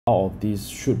of this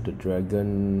Shoot the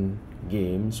Dragon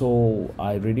game. So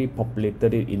I already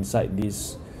populated it inside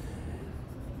this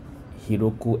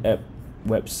Heroku app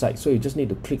website. So you just need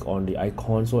to click on the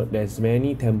icon. So there's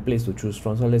many templates to choose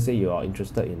from. So let's say you are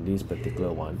interested in this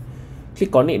particular one.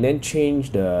 Click on it and then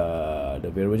change the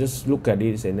variable. Just look at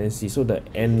it and then see. So the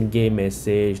end game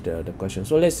message, the question.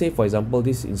 So let's say for example,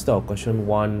 this instead of question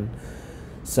 1,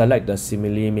 select the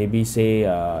simile. Maybe say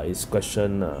it's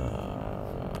question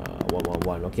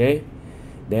 111. Okay,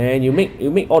 then you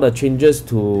make all the changes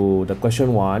to the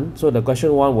question 1. So the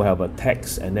question 1 will have a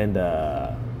text, and then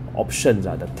the options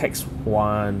are the text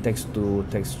 1, text 2,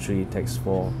 text 3, text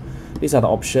 4. These are the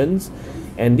options,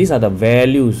 and these are the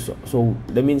values. So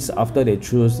that means after they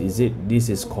choose, this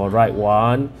is correct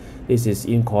one, this is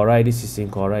incorrect, this is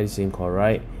incorrect, this is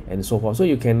incorrect, and so forth. So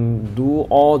you can do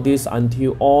all this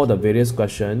until all the various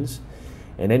questions,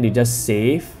 and then you just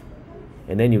save,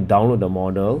 and then you download the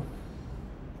model.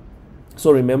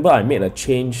 So remember, I made a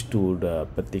change to the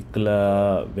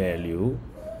particular value.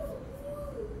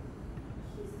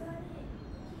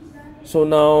 So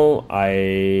now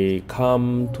I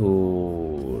come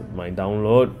to my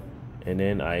download, and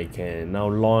then I can now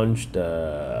launch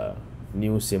the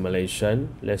new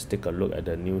simulation. Let's take a look at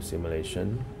the new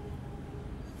simulation.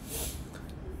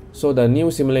 So the new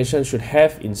simulation should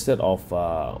have, instead of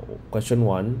question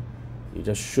 1, you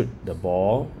just shoot the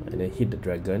ball and then hit the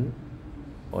dragon,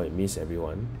 or it miss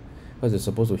everyone, because it's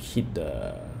supposed to hit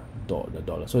the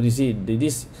dollar. So you see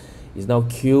this is now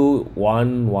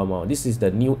Q111. This is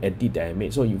the new edit that I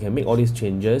made. So you can make all these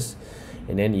changes,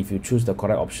 and then if you choose the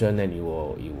correct option, then it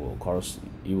will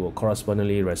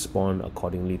correspondingly respond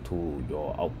accordingly to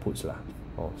your outputs lah.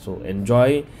 So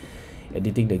enjoy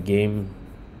editing the game.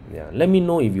 Yeah, let me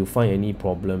know if you find any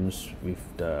problems with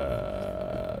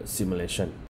the simulation.